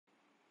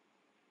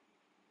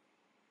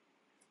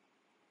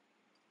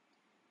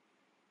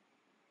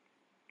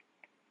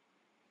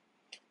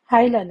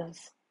Hi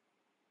learners,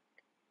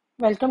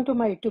 welcome to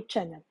my YouTube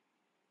channel.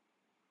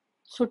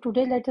 So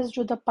today let us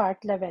do the part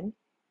 11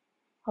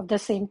 of the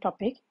same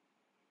topic.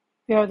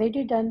 We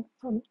already done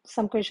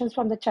some questions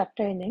from the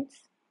chapter innings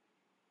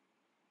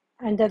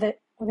and the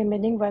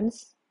remaining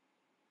ones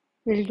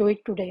we'll do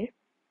it today.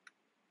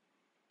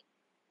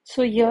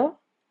 So here,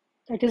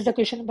 that is the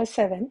question number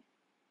 7.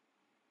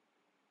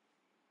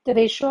 The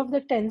ratio of the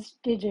tens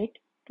digit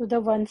to the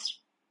ones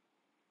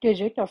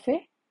digit of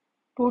a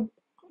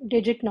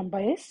two-digit number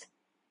is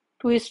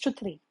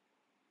 2:3.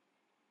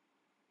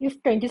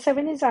 If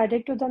 27 is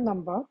added to the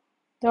number,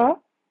 the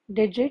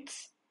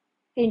digits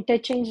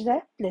interchange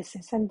their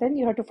places and then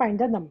you have to find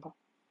the number.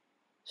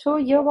 So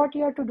here what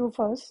you have to do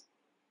first,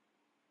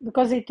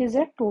 because it is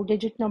a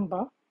two-digit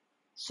number,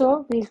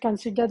 so we'll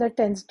consider the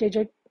tens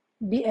digit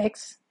be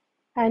x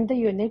and the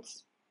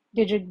units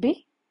digit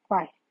be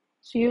y.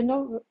 So you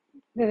know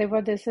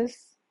wherever this is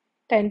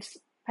tens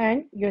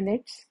and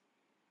units,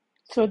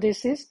 so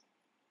this is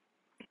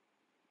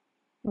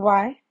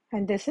y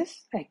and this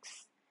is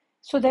x.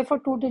 So therefore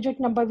two-digit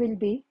number will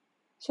be,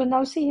 so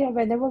now see here,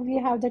 whenever we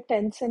have the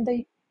tens and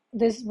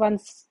this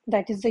ones,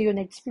 that is the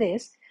units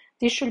place,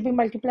 this should be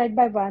multiplied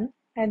by 1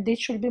 and this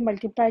should be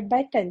multiplied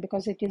by 10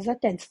 because it is a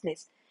tens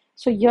place.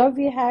 So here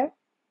we have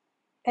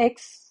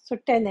x, so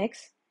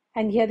 10x,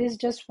 and here is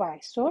just y,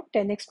 so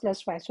 10x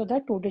plus y. So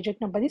the two-digit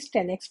number is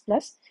 10x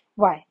plus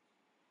y.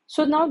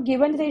 So now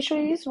given ratio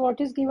is, what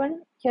is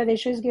given? Here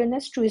ratio is given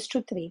as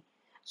 2:3.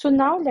 So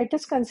now let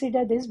us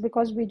consider this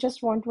because we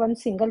just want one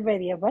single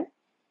variable.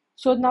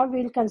 So now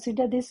we'll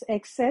consider this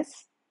x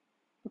as,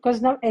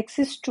 because now x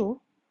is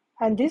 2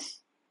 and this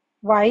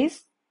y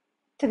is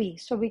 3.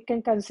 So we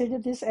can consider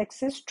this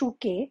x as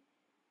 2k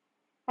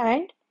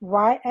and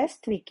y as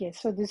 3k.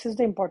 So this is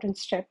the important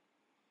step.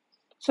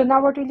 So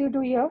now what will you do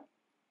here?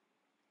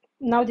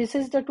 Now this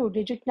is the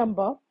two-digit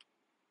number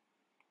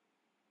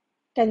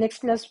 10x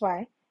plus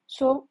y.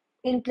 So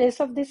in place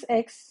of this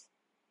x,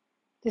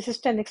 this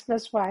is 10x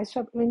plus y.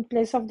 So in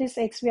place of this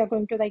x, we are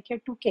going to write here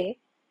 2k.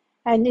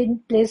 And in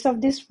place of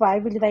this y,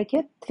 we'll write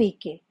here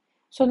 3k.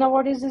 So now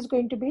what is this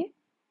going to be?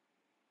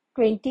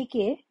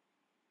 20k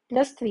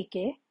plus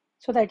 3k.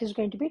 So that is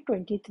going to be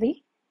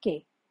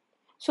 23k.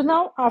 So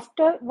now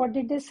after, what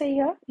did they say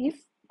here?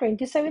 If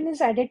 27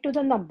 is added to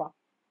the number.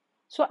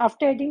 So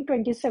after adding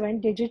 27,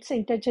 digits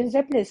interchange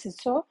their places.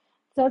 So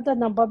the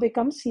number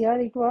becomes, here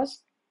it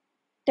was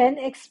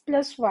 10x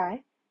plus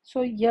y.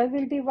 So here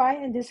will be y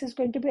and this is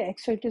going to be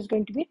x. So it is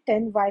going to be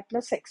 10y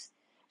plus x.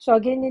 So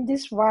again in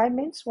this y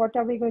means, what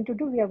are we going to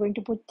do? We are going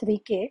to put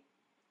 3k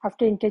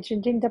after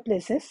interchanging the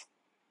places.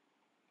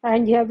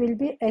 And here will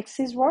be x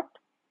is what?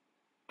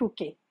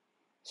 2k.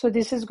 So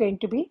this is going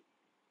to be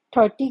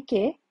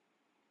 30k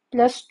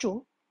plus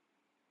 2.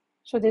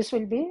 So this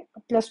will be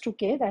plus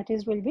 2k, that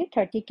is will be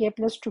 30k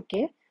plus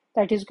 2k,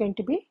 that is going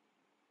to be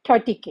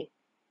 30k.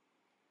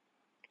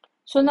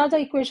 So now the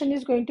equation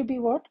is going to be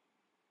what?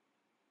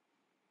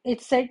 It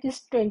said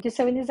this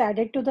 27 is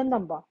added to the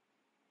number.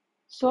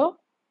 So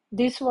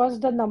this was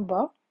the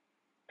number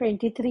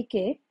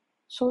 23k.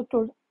 So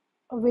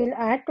we'll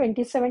add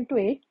 27 to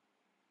it.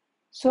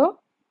 So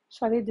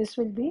sorry, this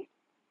will be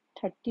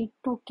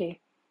 32k.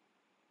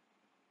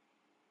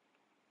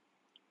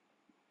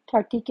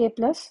 30k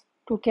plus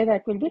 2k,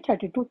 that will be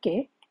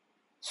 32k.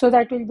 So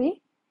that will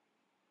be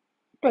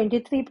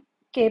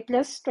 23k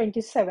plus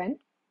 27.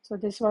 So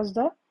this was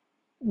the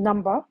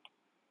number.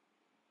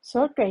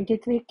 So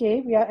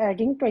 23k, we are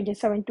adding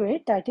 27 to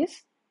it, that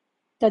is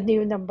the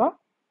new number.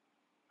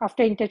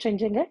 After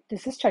interchanging it,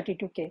 this is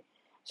 32k.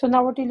 So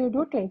now what will you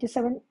do?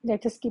 27,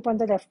 let us keep on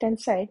the left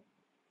hand side.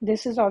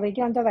 This is already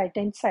on the right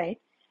hand side.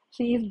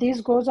 So if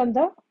this goes on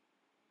the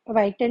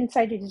right hand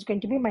side, it is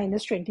going to be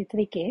minus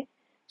 23k.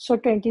 So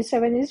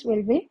 27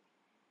 will be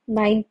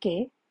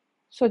 9k.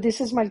 So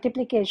this is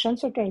multiplication.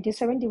 So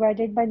 27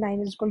 divided by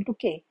 9 is equal to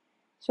k.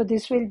 So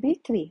this will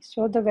be 3.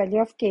 So the value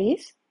of k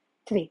is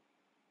 3.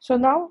 So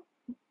now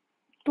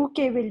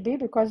 2k will be,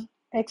 because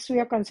x we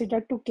have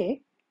considered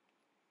 2k.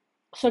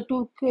 So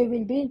 2k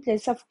will be, in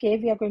place of k,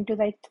 we are going to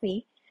write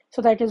 3.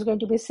 So that is going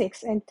to be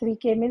 6. And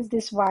 3k means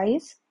this y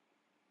is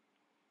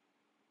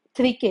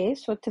 3k.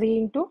 So 3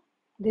 into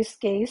this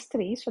k is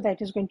 3. So that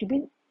is going to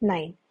be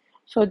 9.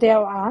 So they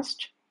have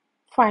asked,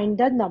 find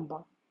the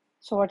number.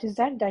 So what is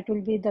that? That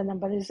will be, the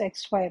number is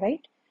xy,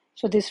 right?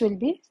 So this will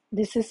be,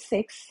 this is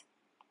 6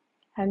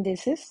 and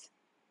this is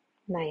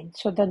 9.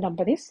 So the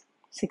number is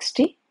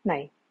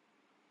 69.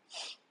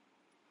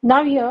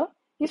 Now here,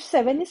 if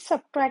 7 is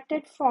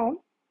subtracted from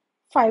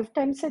 5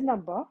 times a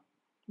number,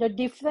 the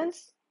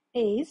difference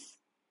is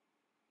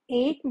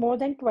 8 more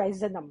than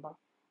twice the number.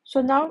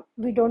 So now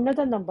we don't know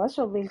the number,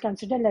 so we'll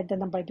consider let the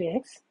number be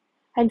x.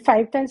 And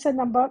 5 times a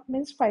number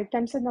means 5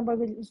 times a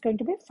number is going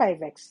to be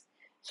 5x.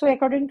 So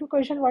according to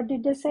question, what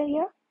did they say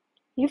here?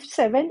 If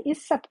 7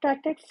 is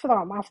subtracted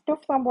from, after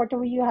from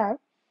whatever you have,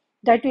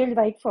 that you will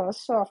write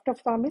first. So after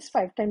from is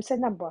 5 times a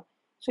number.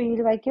 So you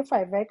will write here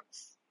 5x.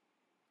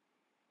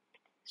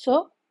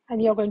 So, and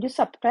you're going to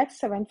subtract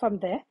 7 from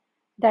there.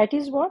 That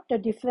is what the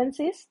difference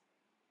is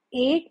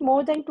 8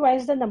 more than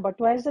twice the number.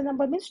 Twice the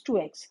number means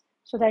 2x.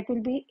 So that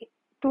will be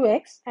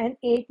 2x, and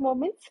 8 more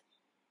means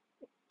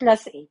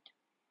plus 8.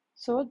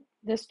 So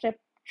this step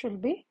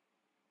should be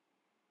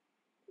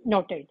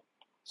noted.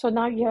 So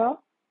now here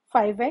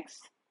 5x,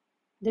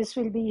 this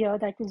will be here,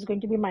 that is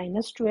going to be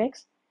minus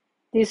 2x.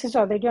 This is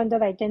already on the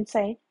right hand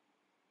side.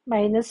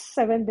 Minus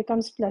 7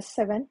 becomes plus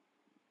 7.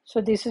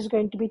 So this is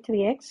going to be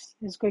 3x,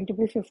 is going to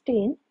be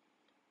 15.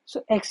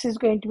 So x is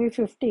going to be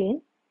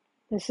 15.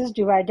 This is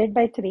divided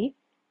by 3.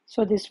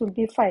 So this will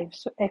be 5.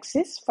 So x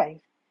is 5.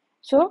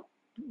 So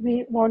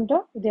we wonder,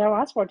 they have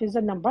asked what is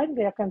the number, and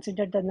we have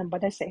considered the number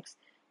as x.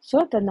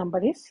 So the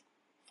number is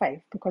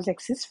 5 because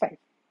x is 5.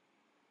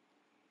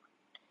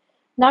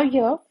 Now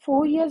here,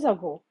 4 years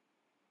ago,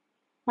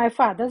 my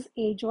father's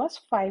age was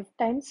 5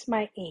 times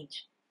my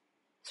age.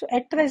 So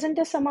at present,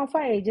 the sum of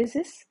our ages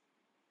is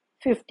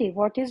 50.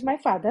 What is my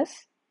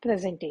father's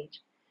present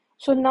age?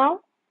 So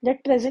now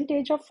let present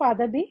age of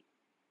father be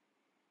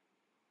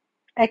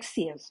x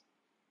years.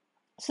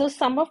 So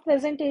sum of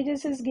present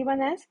ages is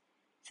given as,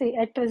 say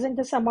at present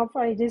the sum of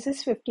our ages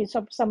is 50.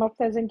 So sum of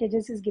present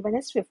ages is given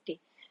as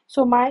 50.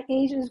 So my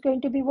age is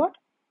going to be what?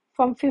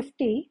 From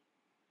 50,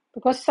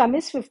 because sum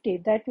is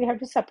 50, that we have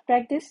to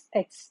subtract this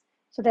x.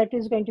 So that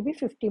is going to be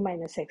 50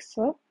 minus x.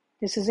 So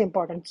this is an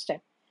important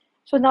step.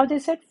 So now they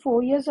said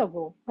 4 years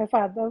ago, my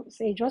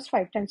father's age was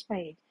 5 times my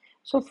age.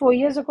 So 4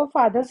 years ago,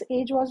 father's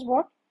age was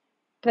what?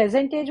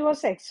 Present age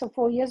was x. So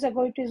 4 years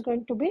ago, it is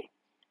going to be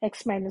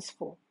x minus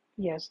 4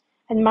 years.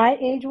 And my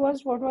age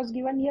was, what was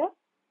given here?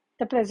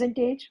 The present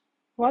age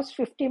was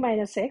 50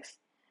 minus x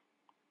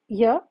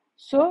here.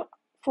 So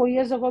 4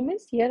 years ago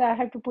means here I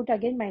have to put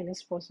again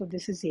minus 4. So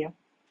this is here.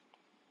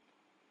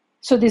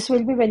 So this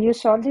will be, when you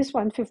solve this,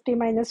 150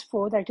 minus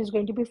 4, that is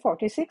going to be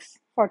 46.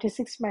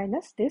 46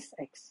 minus this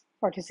x.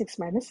 46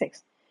 minus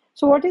x.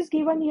 So what is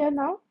given here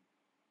now?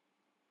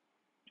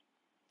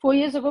 4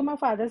 years ago, my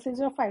father's age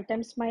was 5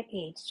 times my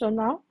age. So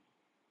now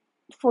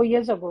 4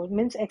 years ago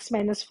means x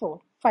minus 4.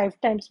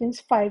 5 times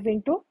means 5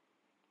 into,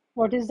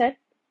 what is that?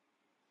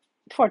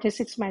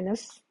 46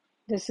 minus,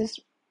 this is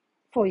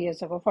 4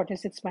 years ago,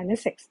 46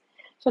 minus 6.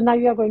 So now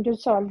you are going to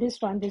solve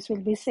this one. This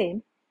will be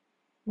same.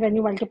 When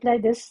you multiply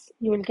this,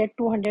 you will get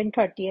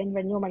 230, and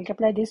when you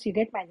multiply this, you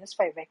get minus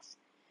 5x.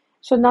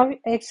 So now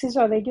x is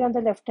already on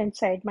the left hand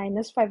side.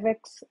 Minus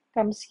 5x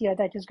comes here,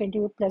 that is going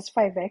to be plus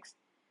 5x.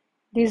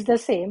 This is the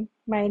same.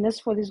 Minus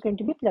 4 is going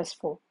to be plus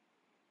 4.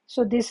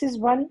 So this is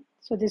 1.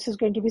 So this is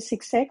going to be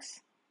 6x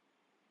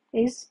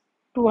is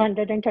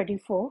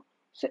 234.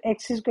 So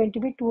x is going to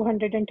be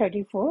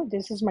 234.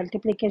 This is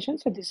multiplication.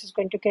 So this is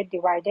going to get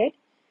divided.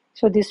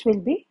 So this will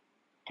be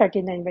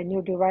 39. When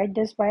you divide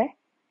this by,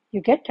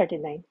 you get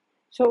 39.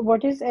 So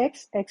what is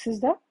x? X is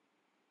the,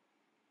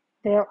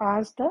 they have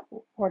asked the,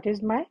 what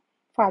is my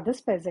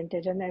father's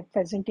percentage, and the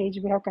percentage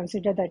we have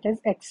considered that as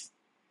x.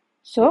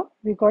 So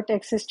we got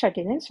x is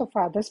 39. So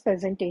father's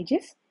percentage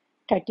is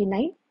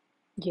 39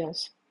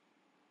 years.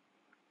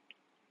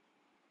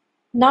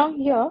 Now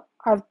here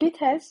Arpit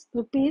has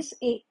rupees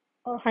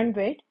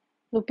 100,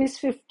 rupees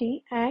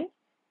 50 and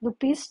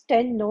rupees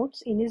 10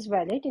 notes in his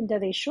wallet in the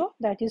ratio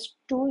that is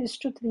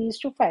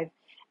 2:3:5.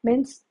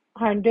 Means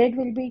 100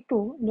 will be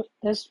 2,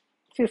 thus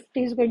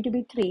 50 is going to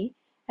be 3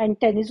 and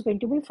 10 is going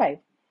to be 5.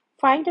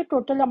 Find the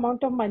total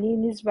amount of money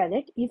in his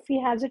wallet if he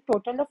has a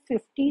total of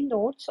 50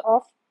 notes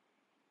of,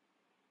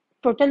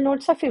 total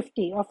notes are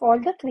 50 of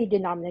all the 3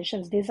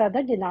 denominations. These are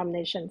the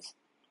denominations.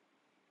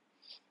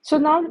 So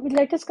now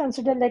let us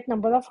consider, let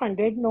number of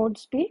 100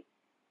 notes be,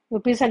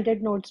 rupees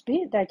 100 notes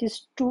be, that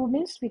is 2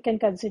 means we can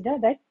consider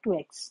that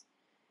 2x.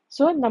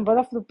 So number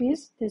of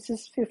rupees, this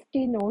is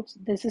 50 notes,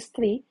 this is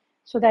 3.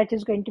 So that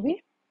is going to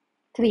be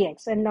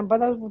 3x. And number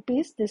of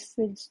rupees, this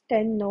is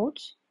 10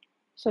 notes.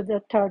 So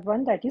the third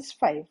one, that is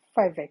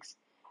 5x.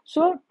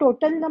 So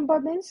total number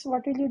means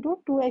what will you do?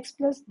 2x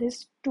plus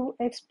this,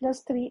 2x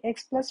plus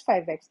 3x plus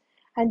 5x.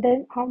 And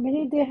then how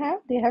many they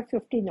have? They have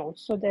 50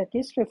 notes. So that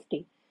is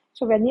 50.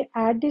 So when you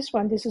add this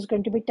one, this is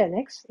going to be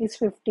 10x, is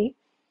 50.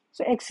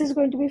 So x is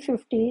going to be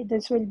 50,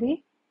 this will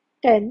be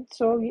 10.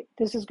 So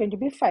this is going to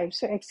be 5.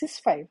 So x is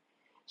 5.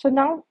 So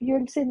now you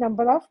will say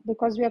number of,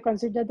 because we have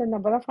considered the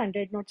number of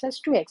 100 notes as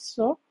 2x.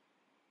 So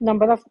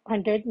number of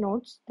 100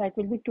 notes, that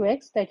will be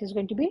 2x, that is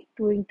going to be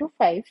 2 into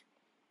 5,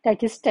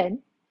 that is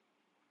 10.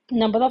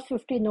 Number of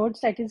 50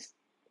 notes, that is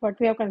what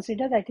we have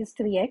considered, that is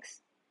 3x.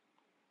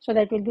 So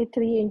that will be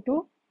 3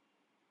 into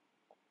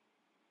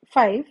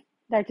 5,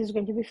 that is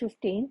going to be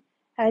 15.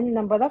 And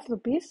number of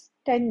rupees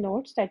 10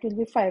 notes, that will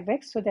be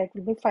 5x. So that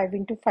will be 5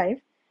 into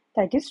 5,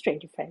 that is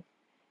 25.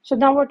 So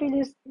now what will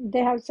is, they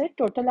have said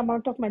total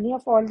amount of money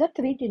of all the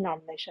 3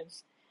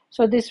 denominations.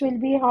 So this will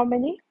be how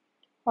many?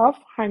 Of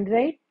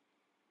 100,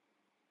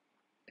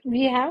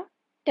 we have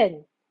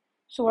 10.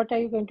 So what are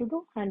you going to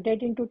do?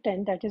 100 into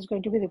 10, that is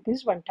going to be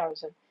rupees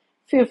 1000.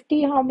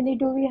 50, how many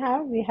do we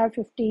have? We have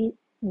 50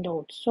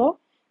 notes. So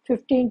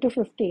 50 into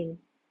 15,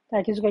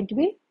 that is going to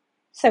be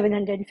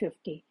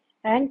 750.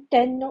 And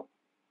 10,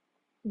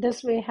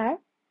 this we have,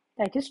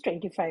 that is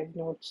 25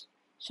 notes.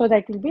 So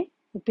that will be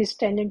rupees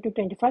 10 into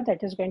 25,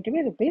 that is going to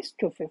be rupees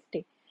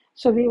 250.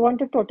 So we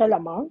want a total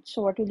amount.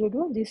 So what will you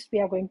do? This we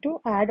are going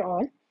to add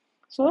all.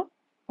 So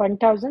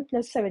 1000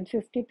 plus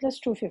 750 plus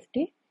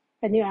 250.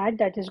 When you add,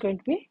 that is going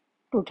to be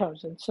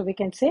 2000. So we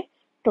can say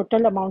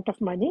total amount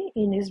of money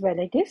in his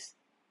wallet is,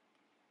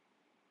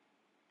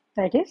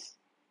 that is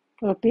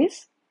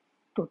rupees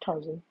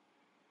 2000.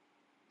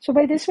 So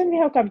by this one, we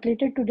have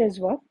completed today's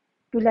work.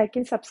 Do like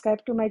and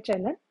subscribe to my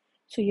channel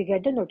so you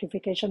get the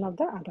notification of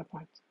the other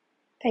parts.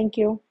 Thank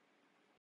you.